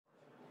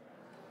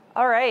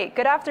All right,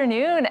 good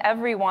afternoon,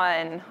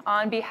 everyone.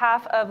 On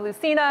behalf of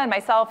Lucina and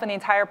myself and the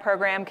entire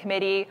program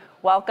committee,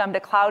 welcome to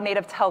Cloud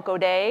Native Telco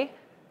Day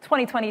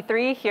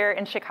 2023 here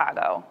in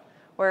Chicago.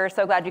 We're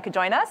so glad you could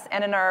join us,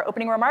 and in our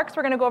opening remarks,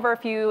 we're gonna go over a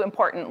few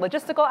important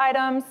logistical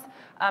items,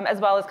 as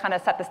well as kind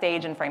of set the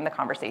stage and frame the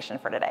conversation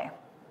for today.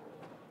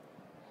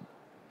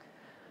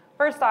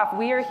 First off,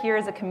 we are here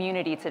as a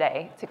community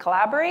today to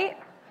collaborate,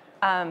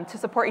 to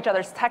support each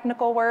other's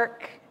technical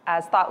work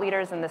as thought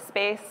leaders in this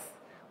space.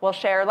 We'll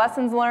share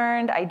lessons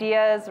learned,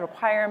 ideas,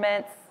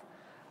 requirements,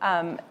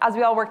 as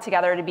we all work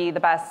together to be the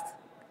best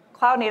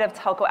cloud-native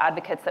telco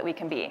advocates that we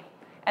can be.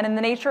 And in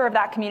the nature of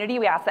that community,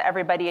 we ask that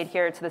everybody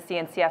adhere to the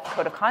CNCF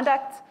Code of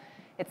Conduct.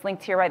 It's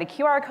linked here by the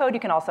QR code. You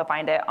can also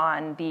find it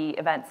on the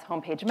event's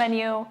homepage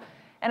menu.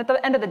 And at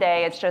the end of the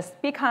day, it's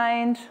just be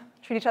kind,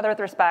 treat each other with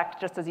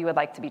respect, just as you would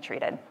like to be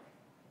treated.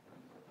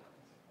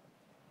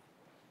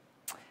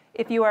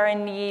 If you are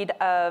in need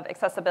of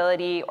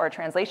accessibility or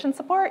translation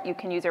support, you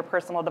can use your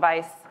personal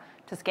device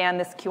to scan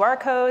this QR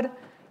code.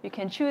 You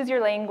can choose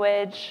your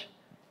language,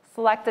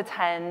 select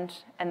attend,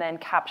 and then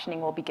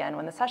captioning will begin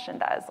when the session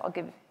does. I'll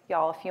give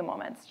y'all a few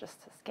moments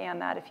just to scan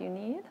that if you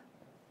need.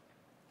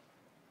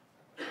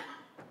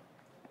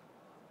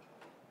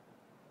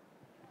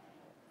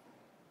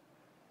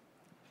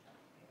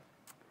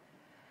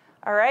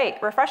 All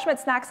right, refreshment,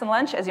 snacks, and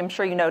lunch, as I'm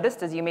sure you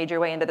noticed as you made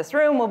your way into this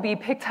room, will be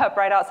picked up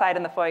right outside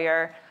in the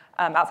foyer.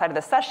 Outside of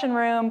the session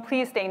room.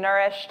 Please stay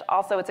nourished.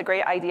 Also, it's a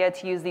great idea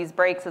to use these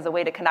breaks as a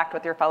way to connect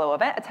with your fellow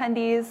event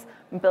attendees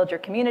and build your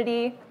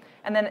community.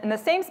 And then in the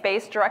same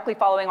space, directly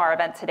following our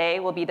event today,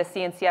 will be the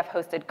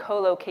CNCF-hosted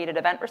co-located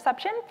event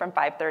reception from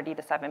 5:30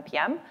 to 7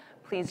 p.m.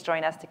 Please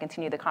join us to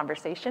continue the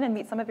conversation and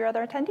meet some of your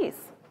other attendees.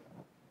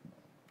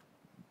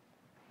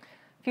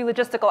 A few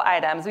logistical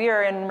items. We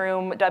are in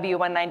room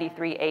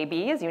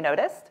W193AB, as you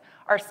noticed.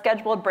 Our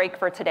scheduled break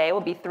for today will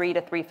be 3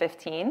 to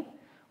 3:15.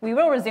 We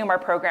will resume our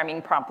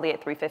programming promptly at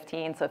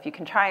 3:15, so if you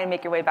can try and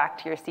make your way back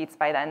to your seats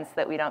by then so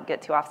that we don't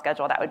get too off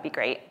schedule, that would be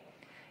great.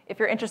 If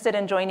you're interested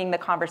in joining the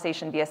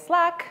conversation via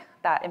Slack,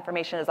 that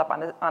information is up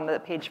on the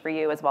page for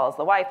you, as well as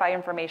the Wi-Fi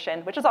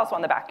information, which is also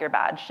on the back of your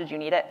badge, should you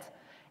need it,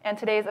 and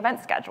today's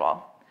event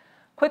schedule.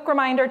 Quick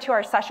reminder to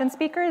our session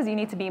speakers, you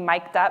need to be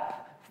mic'd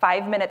up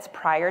 5 minutes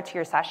prior to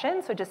your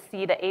session, so just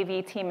see the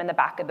AV team in the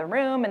back of the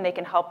room, and they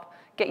can help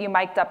get you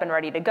mic'd up and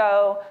ready to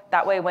go.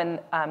 That way, when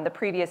the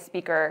previous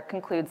speaker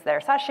concludes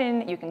their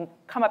session, you can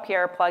come up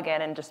here, plug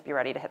in, and just be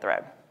ready to hit the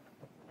road.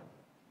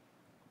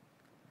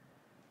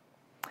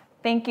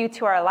 Thank you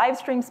to our live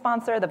stream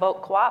sponsor, the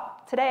Vulk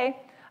Coop,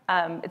 today.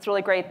 It's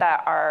really great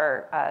that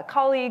our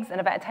colleagues and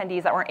event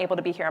attendees that weren't able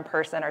to be here in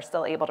person are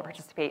still able to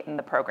participate in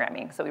the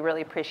programming. So we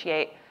really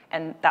appreciate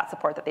that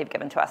support that they've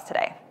given to us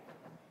today.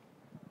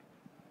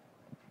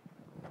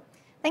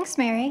 Thanks,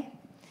 Mary.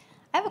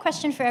 I have a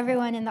question for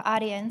everyone in the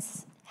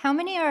audience. How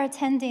many are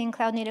attending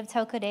Cloud Native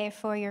Telco Day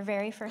for your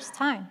very first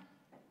time?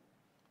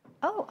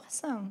 Oh,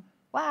 awesome.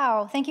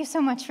 Wow, thank you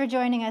so much for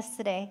joining us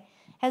today.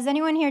 Has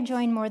anyone here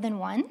joined more than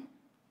one?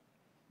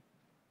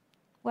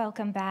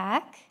 Welcome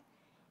back.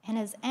 And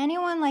has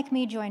anyone like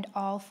me joined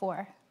all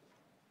 4?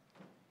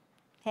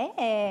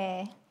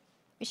 Hey,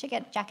 we should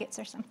get jackets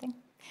or something.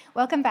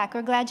 Welcome back.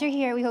 We're glad you're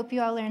here. We hope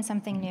you all learned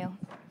something new.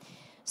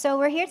 So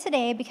we're here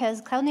today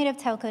because Cloud Native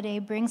Telco Day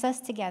brings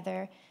us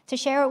together to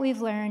share what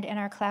we've learned in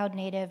our Cloud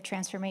Native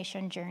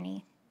transformation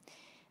journey.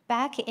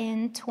 Back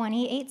in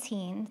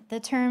 2018, the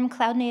term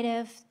Cloud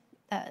Native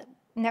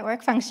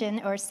Network Function,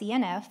 or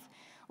CNF,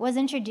 was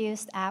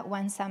introduced at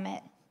One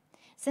Summit.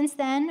 Since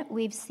then,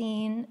 we've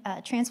seen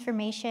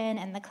transformation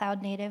in the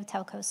Cloud Native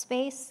telco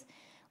space.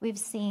 We've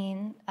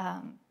seen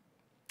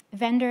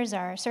vendors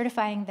are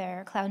certifying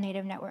their Cloud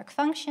Native network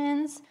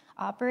functions.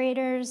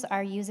 Operators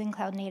are using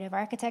Cloud Native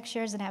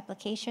architectures and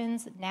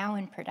applications now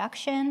in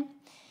production.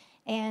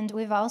 And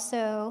we've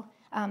also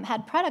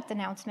had product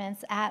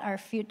announcements at our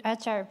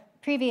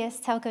previous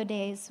telco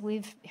days.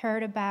 We've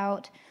heard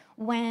about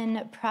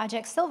when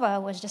Project Silva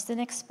was just an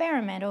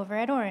experiment over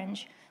at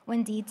Orange,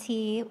 when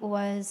DT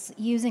was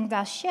using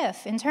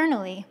DOS-Shift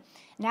internally.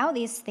 Now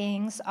these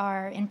things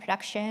are in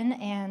production,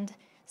 and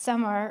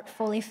some are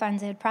fully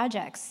funded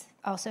projects,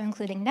 also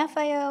including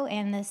NEF.io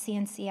and the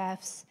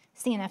CNCF's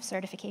CNF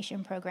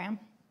certification program.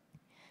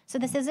 So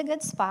this is a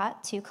good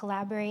spot to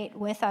collaborate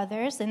with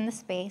others in the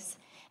space,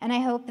 and I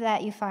hope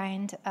that you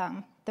find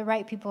the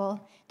right people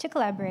to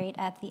collaborate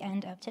at the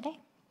end of today.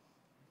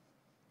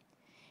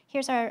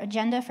 Here's our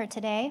agenda for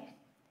today.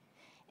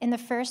 In the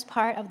first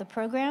part of the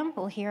program,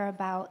 we'll hear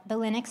about the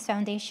Linux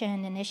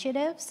Foundation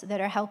initiatives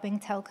that are helping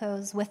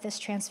telcos with this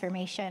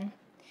transformation.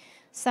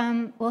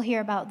 We'll hear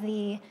about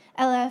the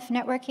LF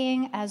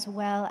networking as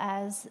well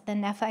as the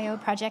NEF.io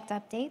project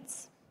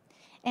updates.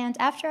 And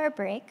after our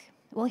break,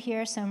 we'll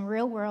hear some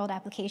real-world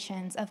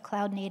applications of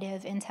cloud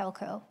native in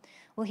telco.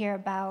 We'll hear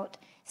about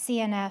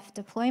CNF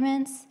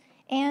deployments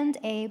and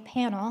a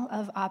panel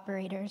of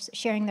operators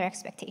sharing their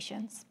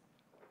expectations,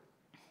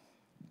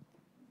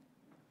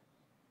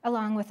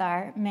 along with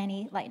our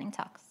many lightning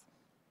talks.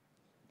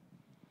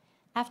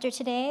 After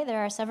today,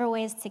 there are several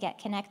ways to get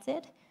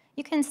connected.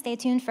 You can stay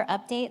tuned for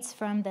updates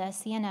from the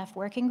CNF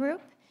working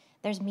group.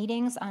 There's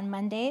meetings on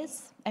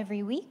Mondays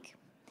every week.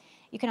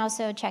 You can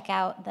also check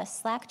out the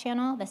Slack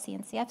channel, the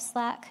CNCF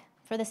Slack,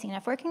 for the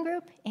CNF working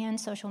group and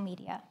social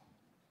media.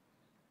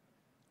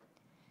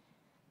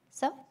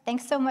 So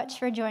thanks so much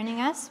for joining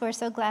us. We're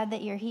so glad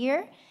that you're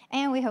here,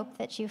 and we hope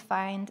that you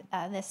find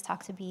this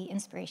talk to be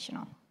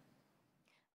inspirational.